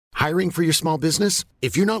Hiring for your small business?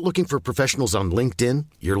 If you're not looking for professionals on LinkedIn,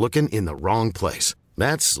 you're looking in the wrong place.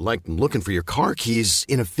 That's like looking for your car keys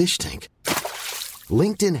in a fish tank.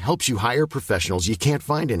 LinkedIn helps you hire professionals you can't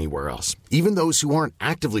find anywhere else, even those who aren't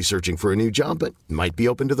actively searching for a new job but might be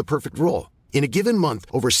open to the perfect role. In a given month,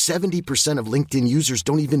 over 70% of LinkedIn users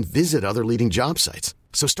don't even visit other leading job sites.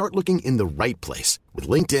 So start looking in the right place. With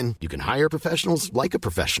LinkedIn, you can hire professionals like a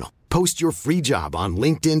professional. Post your free job on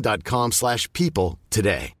linkedin.com/people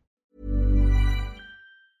today.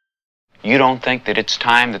 You don't think that it's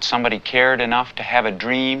time that somebody cared enough to have a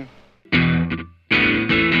dream?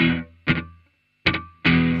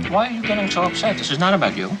 Why are you getting so upset? This is not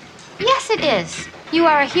about you. Yes, it is. You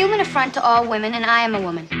are a human affront to all women, and I am a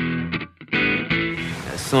woman.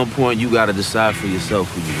 At some point, you gotta decide for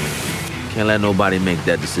yourself who you are. Can't let nobody make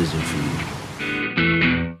that decision for you.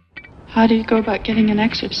 How do you go about getting an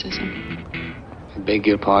exorcism? I beg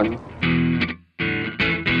your pardon?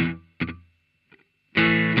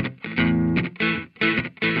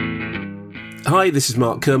 Hi, this is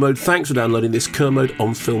Mark Kermode. Thanks for downloading this Kermode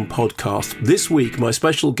on Film podcast. This week, my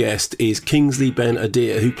special guest is Kingsley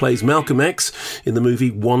Ben-Adir, who plays Malcolm X in the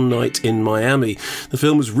movie One Night in Miami. The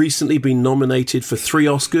film has recently been nominated for 3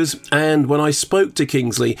 Oscars, and when I spoke to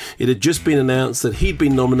Kingsley, it had just been announced that he'd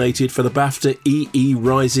been nominated for the BAFTA EE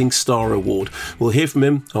Rising Star Award. We'll hear from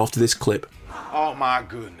him after this clip. Oh my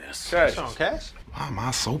goodness. Cash. What's on, Cash? Why am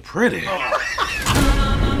I so pretty?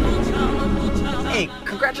 Hey,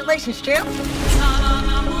 congratulations, champ.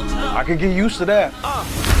 I could get used to that. I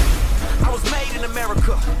was made in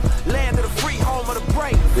America, land of the free, home of the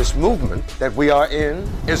brave. This movement that we are in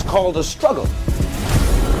is called a struggle.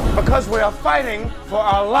 Because we are fighting for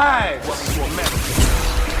our lives. Welcome to America.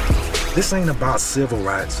 This ain't about civil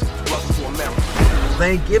rights. Welcome to America.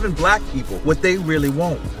 They ain't giving black people what they really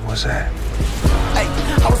want. What's that? Hey,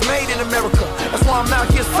 I was made in America. That's why I'm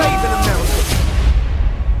out here saving America.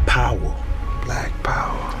 Power. Black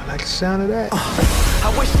power. I like the sound of that.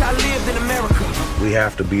 I wish I lived in America. We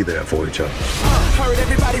have to be there for each other. Heard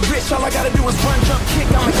everybody rich. All I gotta do is run, jump, kick.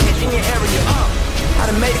 I'm a hit in your area. I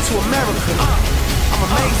done made it to America. I'm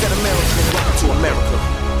amazed at America. Welcome to America.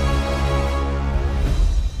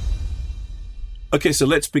 Okay, so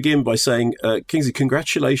let's begin by saying, Kingsley,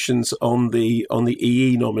 congratulations on the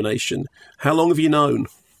EE nomination. How long have you known?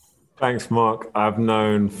 Thanks, Mark. I've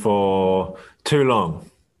known for too long.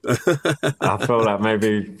 I feel like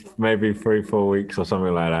maybe 3-4 weeks or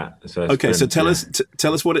something like that. So okay, so tell us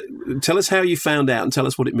how you found out and tell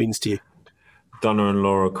us what it means to you. Donna and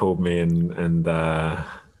Laura called me and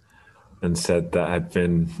said that I've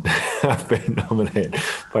been nominated,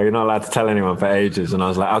 but you're not allowed to tell anyone for ages. And I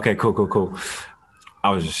was like, okay, cool. I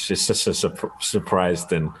was just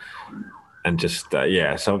surprised and just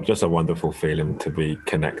so just a wonderful feeling to be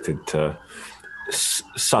connected to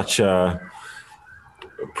such a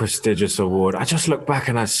prestigious award. I just look back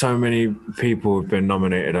and there's so many people who've been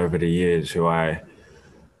nominated over the years who I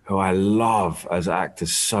love as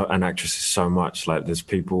actors and actresses so much. Like there's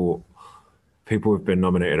people who've been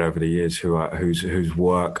nominated over the years whose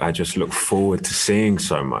work I just look forward to seeing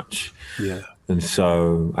so much. Yeah. And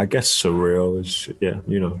so I guess surreal is a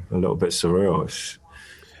little bit surreal.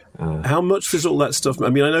 How much does all that stuff?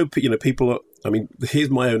 I mean, I know people.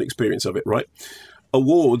 Here's my own experience of it. Right,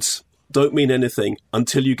 awards don't mean anything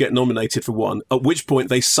until you get nominated for one, at which point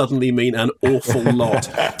they suddenly mean an awful lot.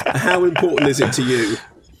 How important is it to you?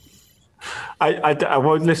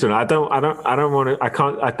 Well, listen, I don't want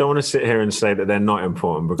to sit here and say that they're not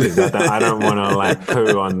important, because I don't want to like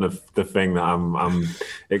poo on the thing that I'm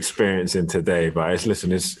experiencing today. But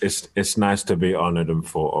it's nice to be honored and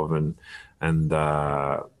thought of,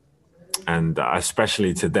 and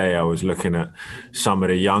especially today, I was looking at some of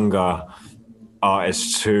the younger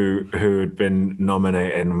artists who had been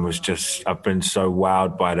nominated and I've been so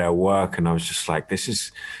wowed by their work, and I was just like, this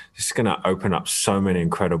is going to open up so many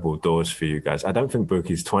incredible doors for you guys. I don't think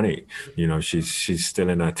Buki's 20, she's still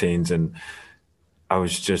in her teens, and I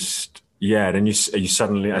was just, then I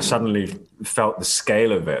suddenly felt the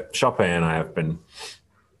scale of it. Chopin and I have been,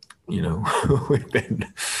 we've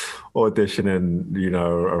been auditioning,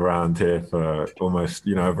 around here for almost,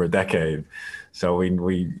 over a decade. So we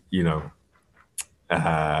knew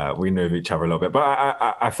of each other a little bit, but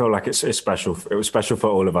I feel like it's special. It was special for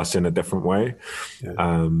all of us in a different way.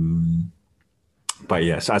 Yeah. But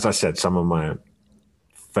yes, as I said, some of my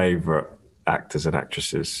favorite actors and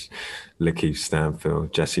actresses, Lakeith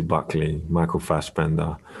Stanfield, Jessie Buckley, Michael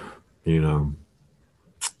Fassbender,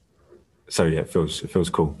 So yeah, it feels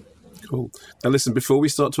cool. Cool. Now listen, before we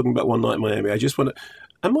start talking about One Night in Miami, I just want to,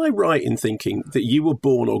 am I right in thinking that you were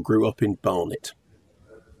born or grew up in Barnet?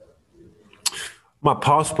 My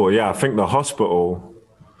passport, yeah. I think the hospital.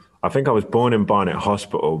 I think I was born in Barnet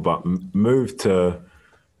Hospital, but moved to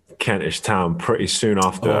Kentish Town pretty soon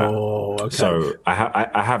after. Oh, okay. So I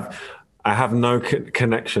have no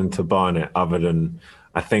connection to Barnet other than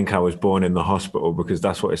I think I was born in the hospital because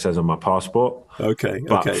that's what it says on my passport. Okay.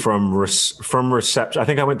 But from reception, I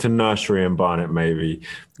think I went to nursery in Barnet maybe,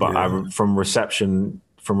 but from reception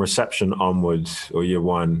onwards or year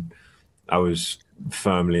one, I was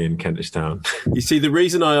firmly in Kentish Town. You see, the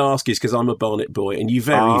reason I ask is because I'm a Barnet boy, and you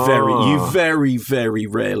very, very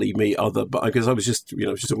rarely meet other. Because I was just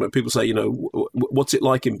talking about people say, what's it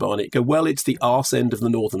like in Barnet? Go, well, it's the arse end of the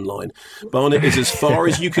Northern Line. Barnet is as far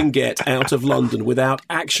as you can get out of London without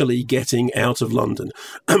actually getting out of London.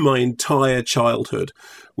 My entire childhood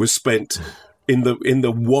was spent in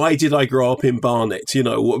the why did I grow up in Barnet?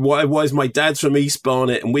 Why is my dad's from East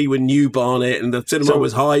Barnet and we were New Barnet and the cinema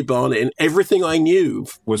was High Barnet and everything I knew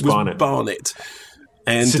was Barnet.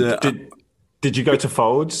 And did you go to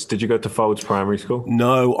Folds? Did you go to Folds Primary School?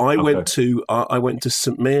 No, I went to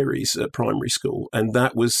St Mary's Primary School, and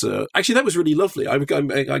that was really lovely. I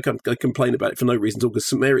complain about it for no reason at all because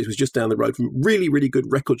St Mary's was just down the road from a really, really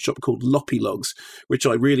good record shop called Loppy Logs, which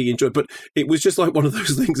I really enjoyed. But it was just like one of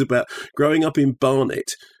those things about growing up in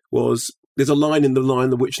Barnet was. There's a line in The Lion,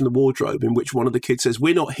 the Witch and the Wardrobe in which one of the kids says,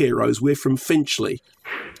 "We're not heroes, we're from Finchley."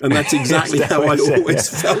 And that's exactly how I always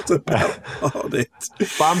felt about Barnet.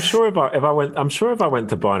 But I'm sure if I went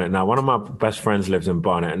to Barnet now, one of my best friends lives in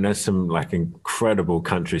Barnet and there's some like incredible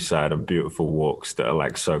countryside and beautiful walks that are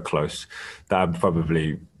like so close that I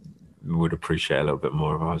probably would appreciate a little bit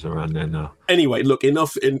more if I was around there now. Anyway, look,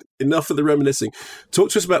 enough of the reminiscing. Talk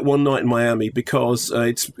to us about One Night in Miami because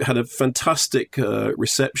it's had a fantastic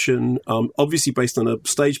reception, obviously based on a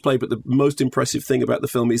stage play, but the most impressive thing about the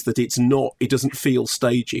film is that it doesn't feel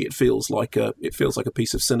stagey. It feels like a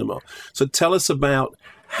piece of cinema. So tell us about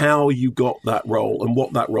how you got that role and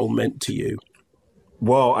what that role meant to you.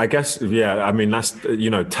 Well, I guess, yeah, I mean, that's,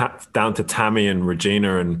 down to Tammy and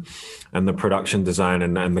Regina and the production design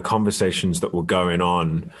and the conversations that were going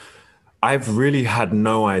on. I've really had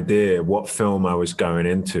no idea what film I was going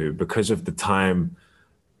into because of the time.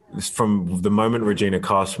 From the moment Regina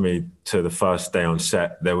cast me to the first day on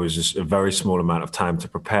set, there was just a very small amount of time to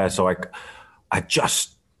prepare. So I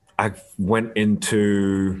just went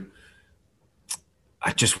into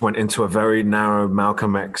a very narrow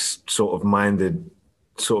Malcolm X sort of minded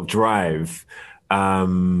sort of drive.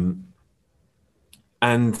 And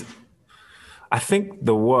I think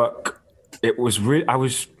the work, it was really, I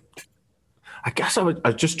was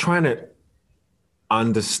just trying to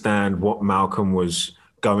understand what Malcolm was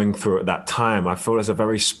going through at that time. I feel there's a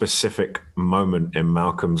very specific moment in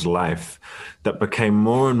Malcolm's life that became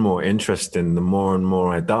more and more interesting the more and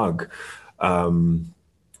more I dug.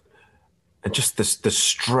 And just the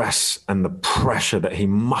stress and the pressure that he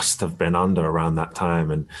must have been under around that time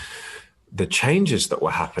and the changes that were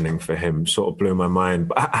happening for him sort of blew my mind.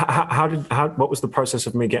 But what was the process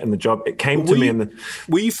of me getting the job? It came to me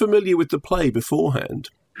Were you familiar with the play beforehand?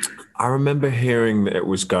 I remember hearing that it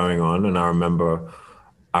was going on, and I remember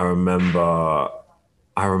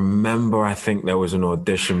I think there was an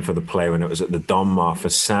audition for the play when it was at the Donmar for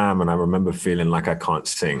Sam, and I remember feeling like I can't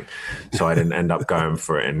sing, so I didn't end up going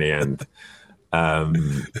for it in the end.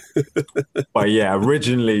 But yeah,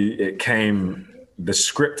 originally the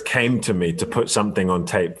script came to me to put something on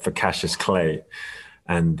tape for Cassius Clay,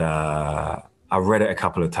 and I read it a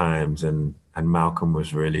couple of times, and Malcolm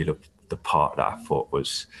was really the part that I thought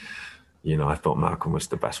was, I thought Malcolm was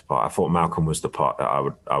the best part. I thought Malcolm was the part that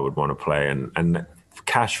I would want to play, and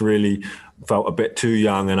Cash really felt a bit too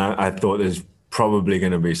young, and I thought there's probably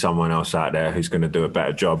going to be someone else out there who's going to do a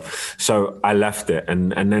better job. So I left it,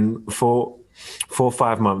 and then for 4 or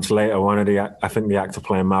 5 months later, I think the actor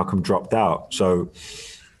playing Malcolm dropped out. So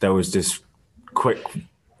there was this quick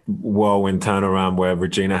whirlwind turnaround where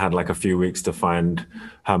Regina had like a few weeks to find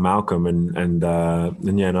her Malcolm, and I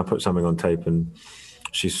put something on tape, and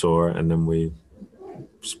she saw it, and then we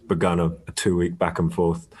begun a 2-week back and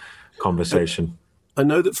forth conversation. I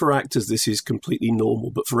know that for actors this is completely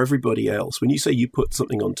normal, but for everybody else, when you say you put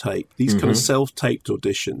something on tape, these kind of self-taped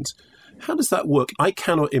auditions, how does that work? I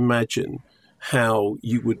cannot imagine how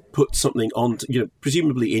you would put something on,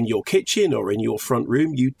 presumably in your kitchen or in your front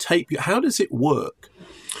room. You tape. How does it work?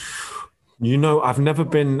 I've never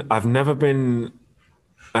been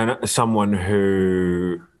someone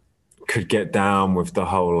who could get down with the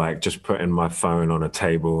whole just putting my phone on a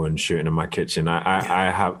table and shooting in my kitchen.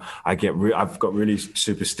 I've got really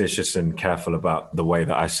superstitious and careful about the way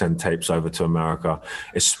that I send tapes over to America,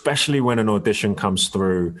 especially when an audition comes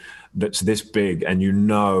through that's this big and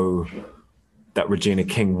that Regina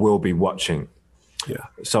King will be watching. Yeah.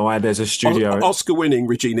 So there's a studio. Oscar-winning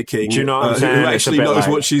Regina King. Do you know what I'm saying? Who actually knows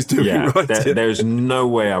what she's doing, yeah, right? There's no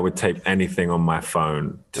way I would take anything on my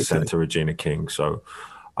phone to send to Regina King. So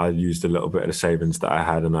I used a little bit of the savings that I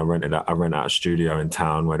had, and I rent out a studio in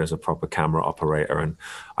town where there's a proper camera operator, and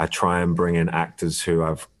I try and bring in actors who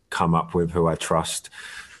I've come up with, who I trust,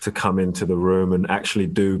 to come into the room and actually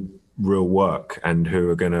do real work, and who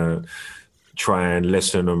are going to try and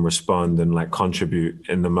listen and respond and like contribute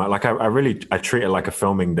in the like I treat it like a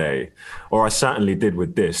filming day, or I certainly did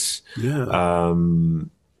with this.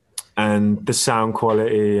 And the sound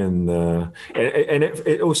quality and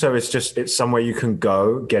it also is just, it's somewhere you can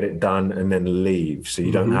go, get it done, and then leave. So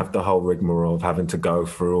you don't have the whole rigmarole of having to go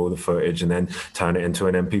through all the footage and then turn it into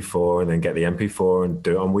an MP4 and then get the MP4 and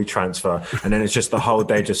do it on WeTransfer. And then it's just the whole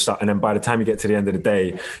day just start. And then by the time you get to the end of the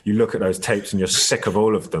day, you look at those tapes and you're sick of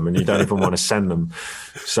all of them and you don't even want to send them.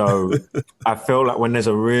 So I feel like when there's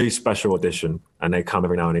a really special audition, and they come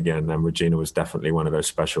every now and again, and Regina was definitely one of those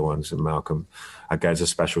special ones, and Malcolm, there's a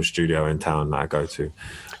special studio in town that I go to.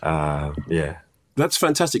 That's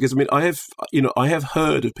fantastic, because I mean, I have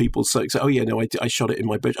heard of people say, "Oh yeah, no, I shot it in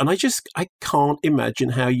my bedroom," and I can't imagine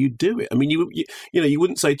how you do it. I mean, you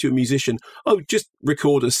wouldn't say to a musician, "Oh, just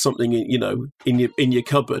record us something in your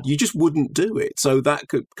cupboard." You just wouldn't do it. So that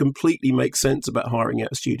could completely make sense about hiring out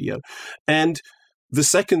a studio. And the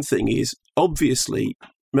second thing is, obviously,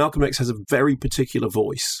 Malcolm X has a very particular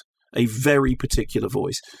voice.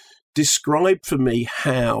 Describe for me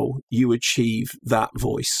how you achieve that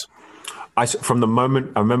voice. From the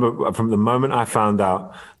moment I found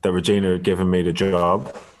out that Regina had given me the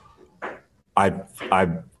job, I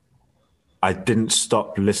didn't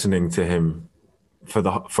stop listening to him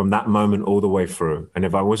from that moment all the way through. And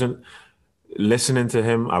if I wasn't listening to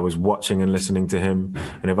him, I was watching and listening to him.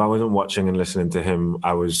 And if I wasn't watching and listening to him,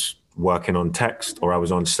 I was working on text, or I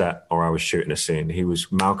was on set, or I was shooting a scene.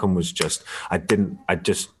 Malcolm was just, I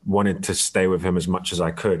just wanted to stay with him as much as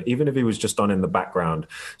I could, even if he was just on in the background.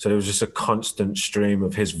 So there was just a constant stream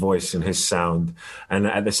of his voice and his sound. And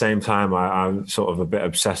at the same time, I'm sort of a bit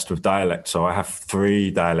obsessed with dialect. So I have 3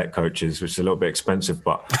 dialect coaches, which is a little bit expensive,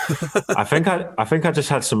 but I think I just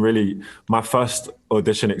had my first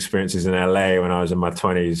audition experiences in LA when I was in my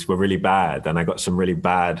 20s were really bad. And I got some really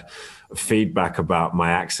bad feedback about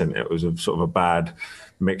my accent. It was a sort of a bad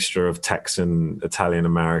mixture of Texan, Italian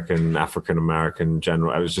American, African American,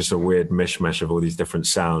 general. It was just a weird mishmash of all these different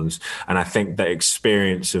sounds. And I think the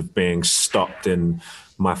experience of being stopped in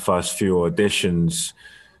my first few auditions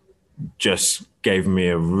just gave me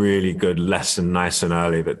a really good lesson nice and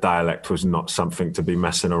early, that dialect was not something to be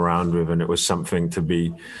messing around with, and it was something to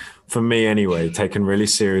be, for me anyway, taken really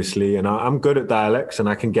seriously. And I'm good at dialects and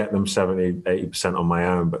I can get them 70, 80% on my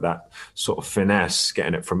own, but that sort of finesse,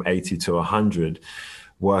 getting it from 80 to 100,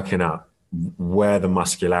 working out where the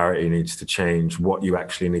muscularity needs to change, what you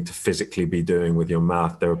actually need to physically be doing with your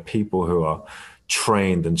mouth. There are people who are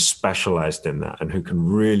trained and specialized in that and who can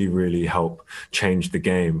really, really help change the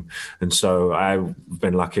game. And so I've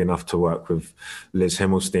been lucky enough to work with Liz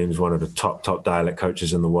Himmelstein, who's one of the top dialect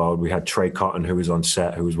coaches in the world. We had Trey Cotton, who was on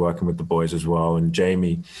set, who was working with the boys as well. And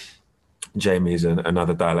Jamie's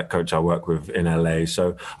another dialect coach I work with in LA.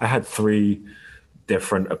 So I had 3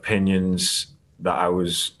 different opinions that I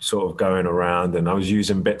was sort of going around, and I was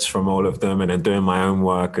using bits from all of them and then doing my own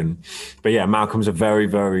work. But yeah, Malcolm's a very,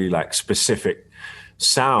 very like specific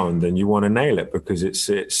sound, and you want to nail it because it's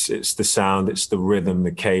the sound, it's the rhythm,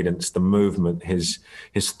 the cadence, the movement, his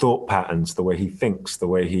thought patterns, the way he thinks, the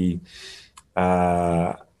way he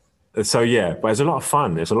so yeah, but it's a lot of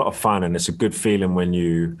fun. And it's a good feeling when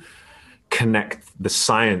you connect the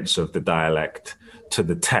science of the dialect to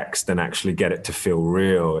the text and actually get it to feel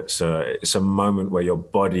real. It's a moment where your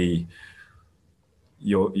body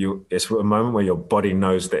it's a moment where your body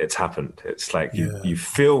knows that it's happened. It's like you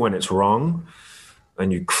feel when it's wrong,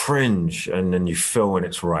 and you cringe, and then you feel when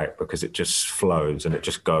it's right, because it just flows and it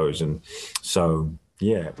just goes. And so,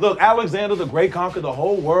 yeah. Look, Alexander the Great conquered the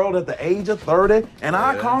whole world at the age of 30, and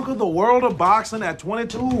I conquered the world of boxing at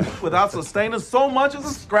 22 without sustaining so much as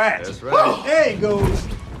a scratch. That's right. There he goes.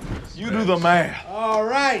 You do the math. All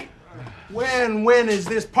right. When is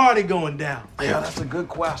this party going down? Yeah, that's a good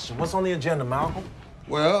question. What's on the agenda, Malcolm?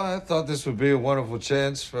 Well, I thought this would be a wonderful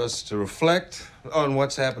chance for us to reflect on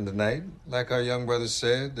what's happened tonight. Like our young brother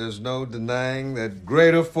said, there's no denying that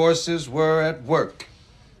greater forces were at work.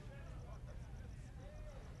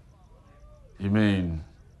 You mean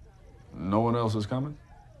no one else is coming?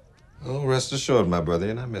 Oh, rest assured, my brother,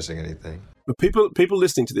 you're not missing anything. People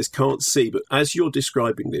listening to this can't see, but as you're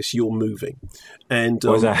describing this, you're moving, and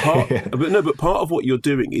part of what you're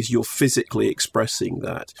doing is you're physically expressing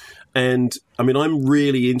that. And I mean, I'm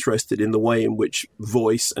really interested in the way in which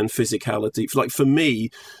voice and physicality, like for me,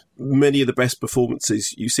 many of the best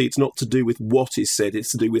performances you see, it's not to do with what is said,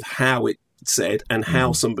 it's to do with how it's said and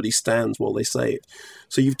how somebody stands while they say it.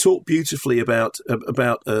 So you've talked beautifully about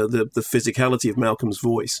the physicality of Malcolm's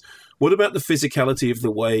voice. What about the physicality of the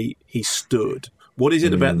way he stood? What is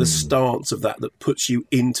it about the stance of that puts you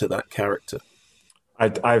into that character?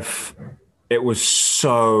 It was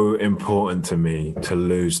so important to me to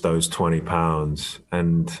lose those 20 pounds.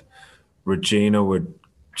 And Regina would,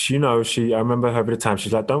 I remember her every time,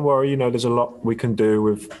 she's like, don't worry, there's a lot we can do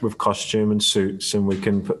with costume and suits, and we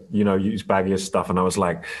can put, use baggier stuff. And I was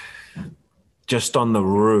like, just on the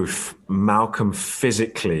roof, Malcolm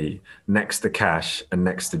physically next to Cash and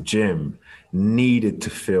next to Jim needed to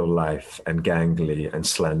feel lithe and gangly and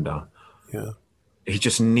slender. Yeah. He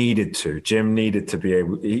just needed to. Jim needed to be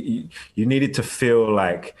able, you needed to feel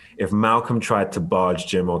like if Malcolm tried to barge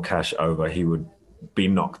Jim or Cash over, he would be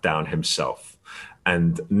knocked down himself.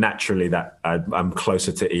 And naturally that I'm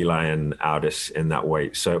closer to Eli and Aldis in that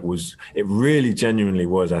weight. So it really genuinely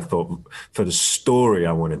was, I thought, for the story,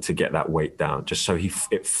 I wanted to get that weight down just so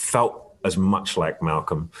it felt as much like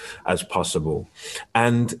Malcolm as possible.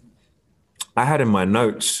 And I had in my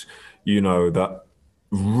notes, that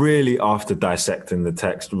really after dissecting the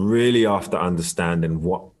text, really after understanding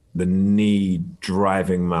what the need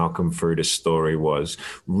driving Malcolm through this story was,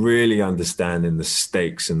 really understanding the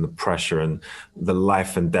stakes and the pressure and the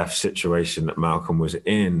life and death situation that Malcolm was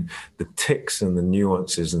in, the tics and the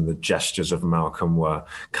nuances and the gestures of Malcolm were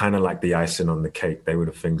kind of like the icing on the cake. They were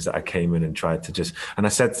the things that I came in and tried to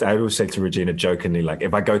I always say to Regina jokingly, like,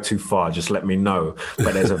 if I go too far, just let me know.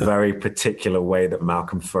 But there's a very particular way that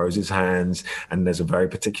Malcolm throws his hands, and there's a very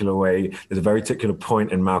particular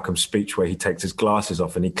point in Malcolm's speech where he takes his glasses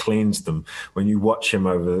off and he cleans them. When you watch him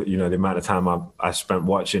over, the amount of time I spent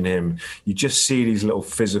watching him, you just see these little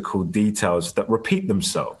physical details that repeat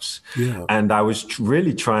themselves. Yeah. And I was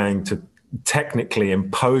really trying to technically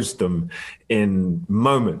impose them in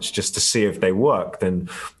moments just to see if they worked. And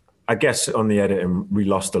I guess on the editing, we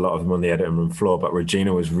lost a lot of them on the editing room floor, but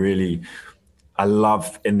Regina was really, I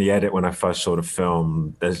love in the edit when I first saw the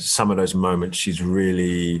film, there's some of those moments she's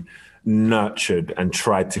really nurtured and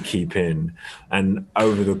tried to keep in, and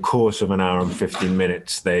over the course of an hour and 15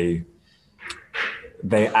 minutes they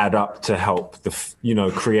add up to help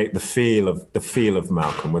create the feel of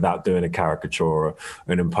Malcolm without doing a caricature or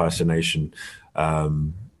an impersonation.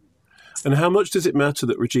 And how much does it matter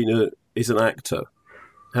that Regina is an actor?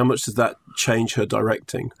 How much does that change her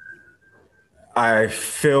directing? I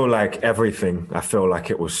feel like everything. I feel like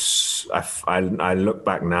it was, I look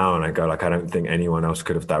back now and I go like, I don't think anyone else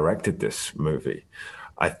could have directed this movie.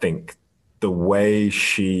 I think the way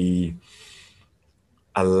she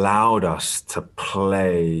allowed us to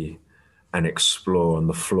play and explore on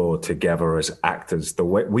the floor together as actors, the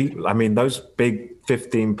way those big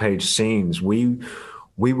 15-page scenes, we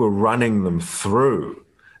were running them through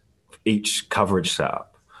each coverage setup.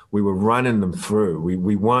 We were running them through.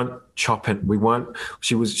 We weren't chopping.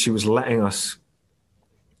 She was letting us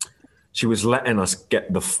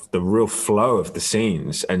get the real flow of the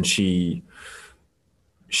scenes, and she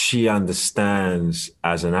understands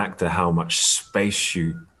as an actor how much space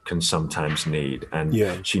you can sometimes need,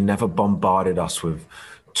 and she never bombarded us with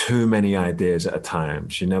too many ideas at a time.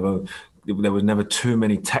 There was never too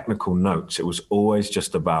many technical notes. It was always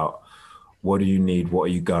just about, what do you need? What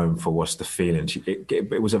are you going for? What's the feeling?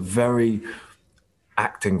 It was a very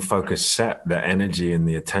acting-focused set. The energy and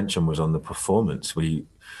the attention was on the performance. We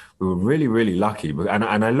were really, really lucky. And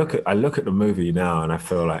I look at the movie now, and I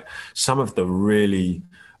feel like some of the really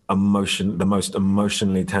the most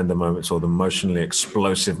emotionally tender moments or the emotionally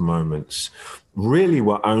explosive moments really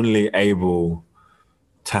were only able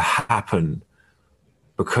to happen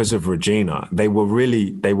because of Regina. They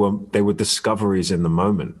were discoveries in the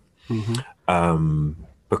moment. Mm-hmm.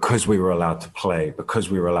 Because we were allowed to play, because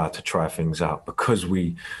we were allowed to try things out, because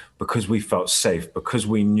we felt safe, because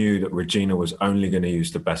we knew that Regina was only going to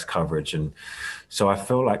use the best coverage. And so I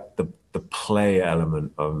feel like the play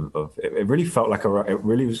element of it really felt like a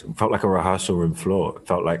rehearsal room floor. It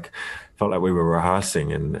felt like we were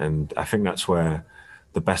rehearsing, and I think that's where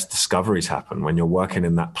the best discoveries happen, when you're working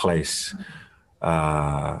in that place.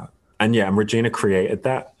 And Regina created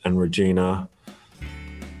that, and Regina.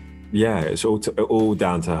 Yeah, it's all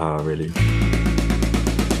down to her, really.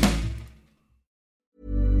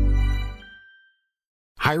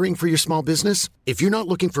 Hiring for your small business? If you're not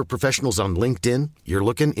looking for professionals on LinkedIn, you're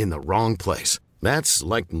looking in the wrong place. That's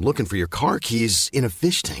like looking for your car keys in a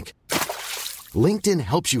fish tank. LinkedIn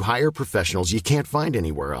helps you hire professionals you can't find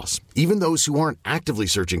anywhere else, even those who aren't actively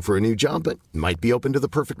searching for a new job but might be open to the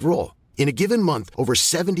perfect role. In a given month, over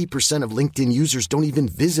 70% of LinkedIn users don't even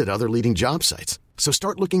visit other leading job sites. So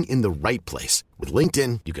start looking in the right place. With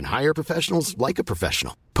LinkedIn, you can hire professionals like a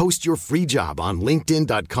professional. Post your free job on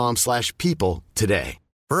linkedin.com/people today.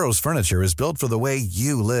 Burrow's furniture is built for the way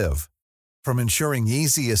you live. From ensuring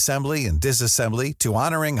easy assembly and disassembly to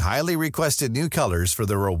honoring highly requested new colors for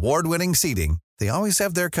their award-winning seating, they always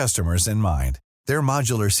have their customers in mind. Their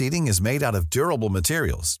modular seating is made out of durable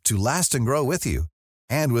materials to last and grow with you.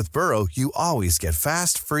 And with Burrow, you always get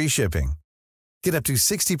fast, free shipping. Get up to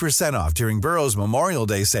 60% off during Burrow's Memorial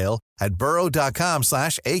Day sale at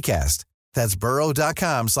burrow.com/ACAST. That's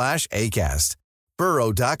burrow.com/ACAST.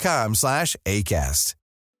 burrow.com/ACAST.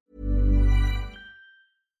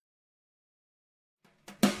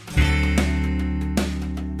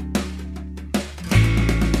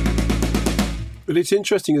 But it's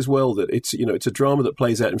interesting as well that it's a drama that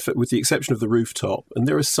plays out, with the exception of the rooftop, and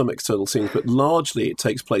there are some external scenes, but largely it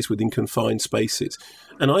takes place within confined spaces.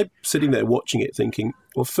 And I'm sitting there watching it thinking,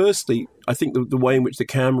 well, firstly, I think the way in which the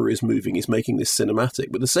camera is moving is making this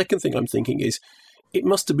cinematic. But the second thing I'm thinking is, it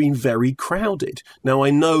must have been very crowded. Now, I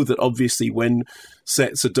know that obviously when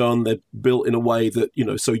sets are done, they're built in a way that,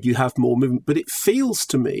 so you have more movement. But it feels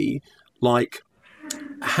to me like,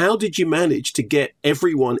 how did you manage to get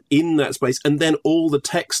everyone in that space and then all the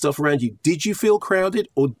tech stuff around you? Did you feel crowded,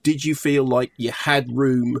 or did you feel like you had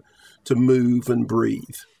room to move and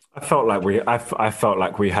breathe? I felt like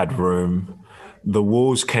we had room. The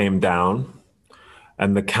walls came down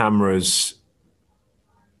and the cameras,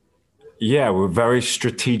 were very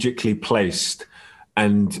strategically placed.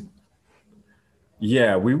 And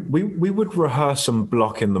we would rehearse and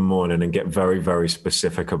block in the morning and get very, very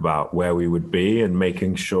specific about where we would be and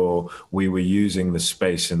making sure we were using the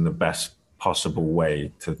space in the best possible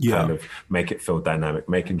way to kind of make it feel dynamic,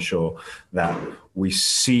 making sure that we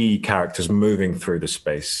see characters moving through the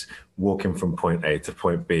space, walking from point A to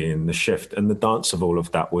point B, and the shift and the dance of all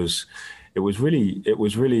of that was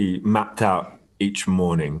really mapped out each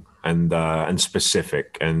morning and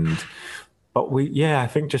specific. But I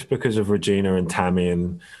think just because of Regina and Tammy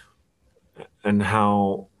and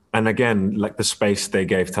how, and again, like the space they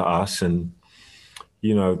gave to us, and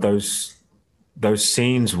those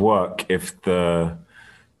scenes work if the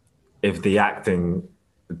acting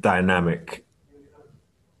dynamic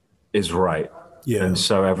is right. Yeah. And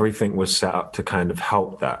so everything was set up to kind of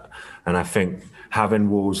help that. And I think having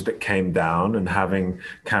walls that came down and having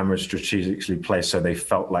cameras strategically placed so they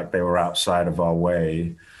felt like they were outside of our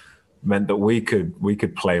way meant that we could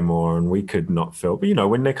play more and we could not feel. But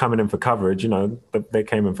when they're coming in for coverage, they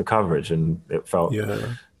came in for coverage, and it felt,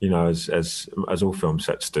 as all film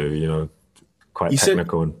sets do, quite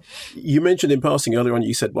technical. You mentioned in passing earlier on,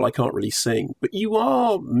 you said, "Well, I can't really sing," but you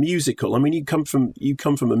are musical. I mean, you come from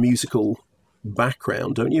a musical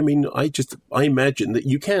background, don't you? I mean, I imagine that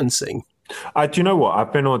you can sing. Do you know what?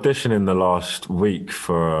 I've been auditioning the last week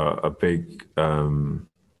for a big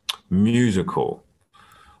musical.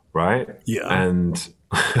 Right? Yeah. And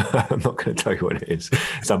I'm not going to tell you what it is,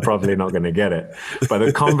 so I'm probably not going to get it. But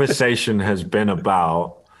the conversation has been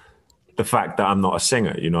about the fact that I'm not a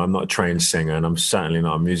singer. I'm not a trained singer, and I'm certainly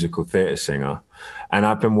not a musical theatre singer. And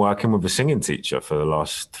I've been working with a singing teacher for the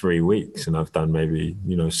last 3 weeks, and I've done maybe,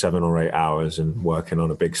 7 or 8 hours and working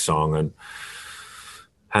on a big song.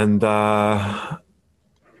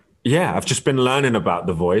 I've just been learning about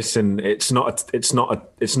the voice, and it's not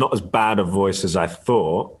as bad a voice as I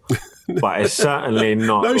thought, but it's certainly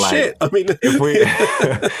not. No shit. I mean,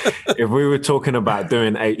 if we were talking about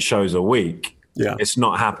doing 8 shows a week, it's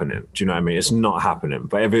not happening. Do you know what I mean? It's not happening.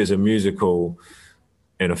 But if it was a musical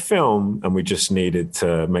in a film and we just needed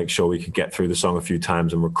to make sure we could get through the song a few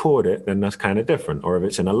times and record it, then that's kind of different. Or if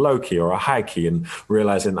it's in a low key or a high key, and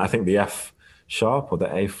realizing, I think the F sharp or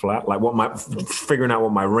the A flat, like figuring out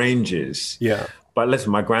what my range is. Yeah. But listen,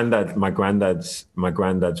 my granddad's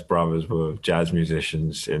brothers were jazz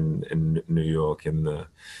musicians in New York in the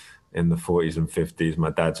 40s and 50s.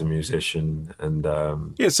 My dad's a musician, and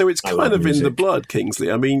so it's kind of in the blood, Kingsley.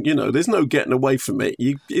 I mean, there's no getting away from it.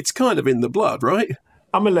 It's kind of in the blood, right?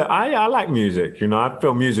 I like music, I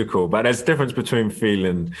feel musical, but there's a difference between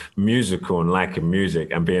feeling musical and liking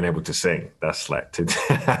music and being able to sing. That's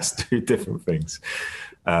two different things.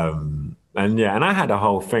 And I had a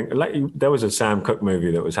whole thing. Like there was a Sam Cooke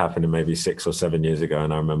movie that was happening maybe 6 or 7 years ago,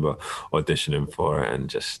 and I remember auditioning for it, and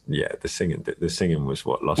just the singing was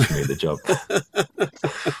what lost me the job.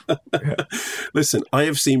 Listen, I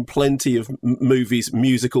have seen plenty of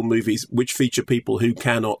musical movies, which feature people who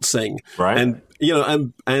cannot sing, right? And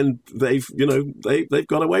and they've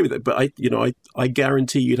got away with it. But I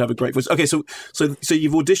guarantee you'd have a great voice. Okay, so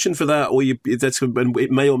you've auditioned for that, or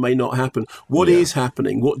it may or may not happen. What is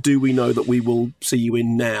happening? What do we know that we will see you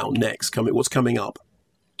in next? What's coming up?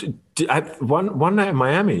 One Night in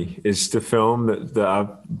Miami is the film that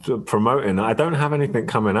I'm promoting. I don't have anything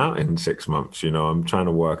coming out in 6 months. I'm trying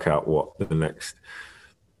to work out what the next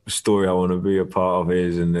story I want to be a part of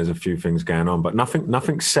is, and there's a few things going on, but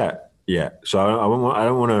nothing's set yet. So I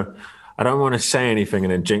don't want to say anything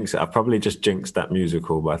and then jinx it. I probably just jinxed that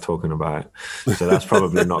musical by talking about it. So that's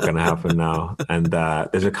probably not going to happen now. And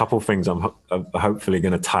there's a couple things I'm hopefully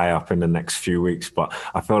going to tie up in the next few weeks. But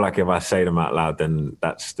I feel like if I say them out loud, then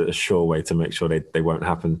that's the sure way to make sure they won't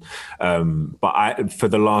happen. But for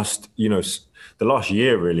the last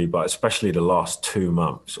year really, but especially the last 2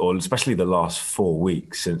 months, or especially the last 4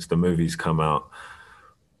 weeks since the movie's come out,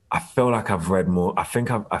 I feel like I've read more. I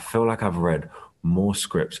feel like I've read more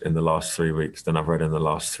scripts in the last 3 weeks than I've read in the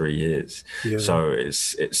last 3 years. Yeah. So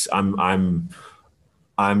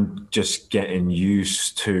I'm just getting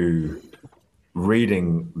used to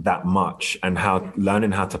reading that much and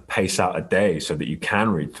learning how to pace out a day so that you can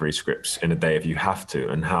read 3 scripts in a day if you have to,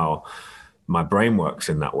 and how my brain works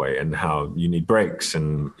in that way, and how you need breaks.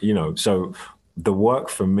 And, so the work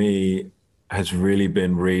for me has really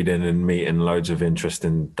been reading and meeting loads of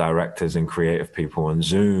interesting directors and creative people on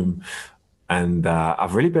Zoom. And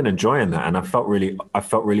I've really been enjoying that, and I felt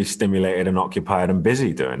really stimulated and occupied and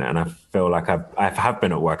busy doing it. And I feel like I have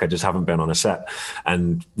been at work. I just haven't been on a set.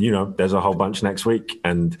 And there's a whole bunch next week,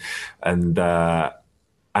 and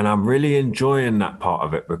I'm really enjoying that part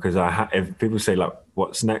of it, because if people say like,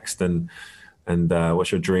 "What's next?" and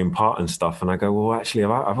what's your dream part and stuff, and I go, well, actually,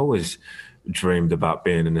 I've always dreamed about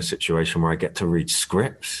being in a situation where I get to read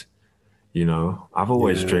scripts. I've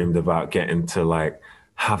always dreamed about getting to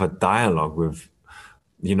have a dialogue with,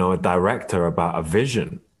 a director about a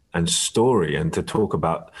vision and story, and to talk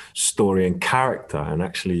about story and character, and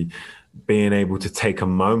actually being able to take a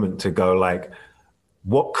moment to go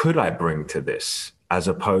what could I bring to this, as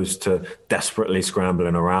opposed to desperately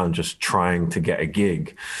scrambling around just trying to get a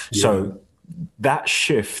gig. Yeah. So that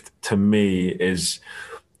shift to me is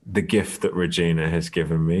the gift that Regina has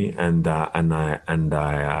given me, and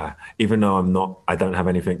I even though I don't have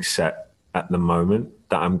anything set at the moment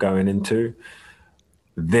that I'm going into,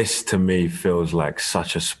 this to me feels like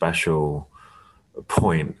such a special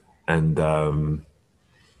point, and a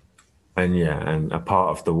part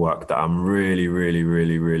of the work that I'm really, really,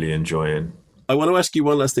 really, really enjoying. I want to ask you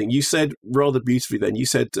one last thing. You said rather beautifully then, you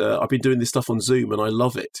said, I've been doing this stuff on Zoom and I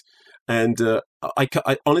love it. And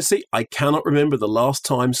I honestly, I cannot remember the last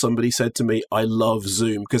time somebody said to me, I love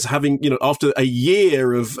Zoom. Because after a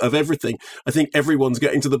year of everything, I think everyone's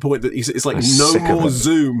getting to the point that it's like, no more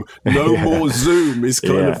Zoom, more Zoom is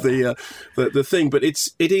kind of the thing. But it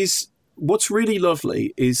is, what's really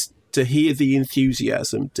lovely is to hear the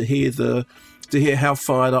enthusiasm, to hear how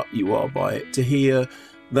fired up you are by it, to hear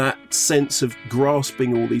that sense of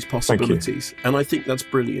grasping all these possibilities. And I think that's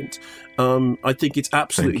brilliant. I think it's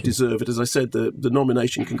absolutely deserved. As I said, the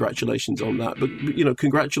nomination, congratulations on that. But,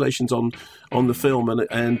 congratulations on the film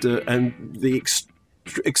and the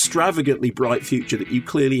extravagantly bright future that you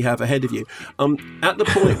clearly have ahead of you. At the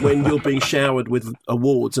point when you're being showered with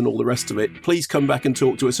awards and all the rest of it, please come back and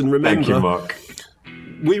talk to us. And remember, thank you, Mark.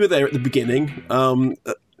 We were there at the beginning.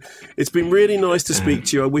 It's been really nice to speak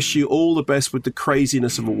to you. I wish you all the best with the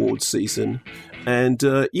craziness of awards season. And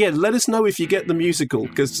let us know if you get the musical,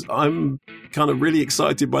 because I'm kind of really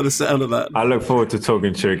excited by the sound of that. I look forward to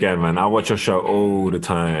talking to you again, man. I watch your show all the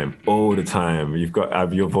time. You've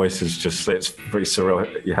got your voice is just, it's pretty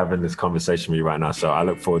surreal. You're having this conversation with you right now. So I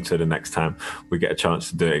look forward to the next time we get a chance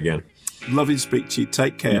to do it again. Lovely to speak to you.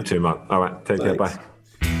 Take care. You too, Mark. All right. Take care. Bye.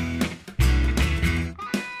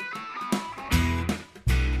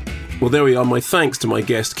 Well, there we are. My thanks to my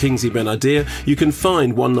guest, Kingsley Ben-Adir. You can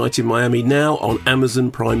find One Night in Miami now on Amazon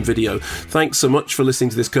Prime Video. Thanks so much for listening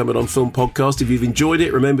to this Kermode on Film podcast. If you've enjoyed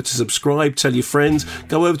it, remember to subscribe, tell your friends,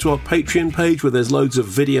 go over to our Patreon page where there's loads of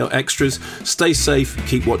video extras. Stay safe,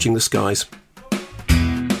 keep watching the skies.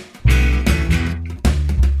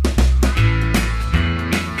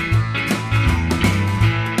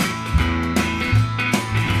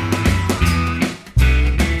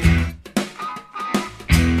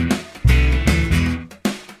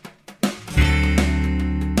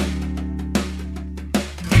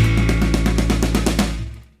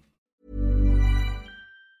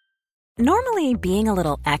 Normally, being a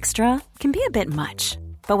little extra can be a bit much.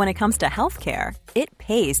 But when it comes to healthcare, it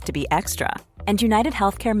pays to be extra. And United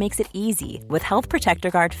Healthcare makes it easy with Health Protector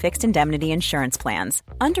Guard fixed indemnity insurance plans.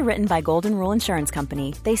 Underwritten by Golden Rule Insurance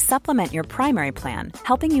Company, they supplement your primary plan,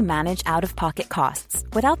 helping you manage out-of-pocket costs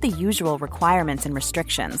without the usual requirements and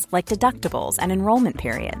restrictions like deductibles and enrollment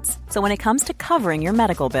periods. So when it comes to covering your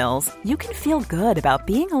medical bills, you can feel good about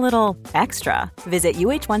being a little extra. Visit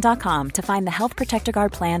UH1.com to find the Health Protector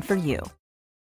Guard plan for you.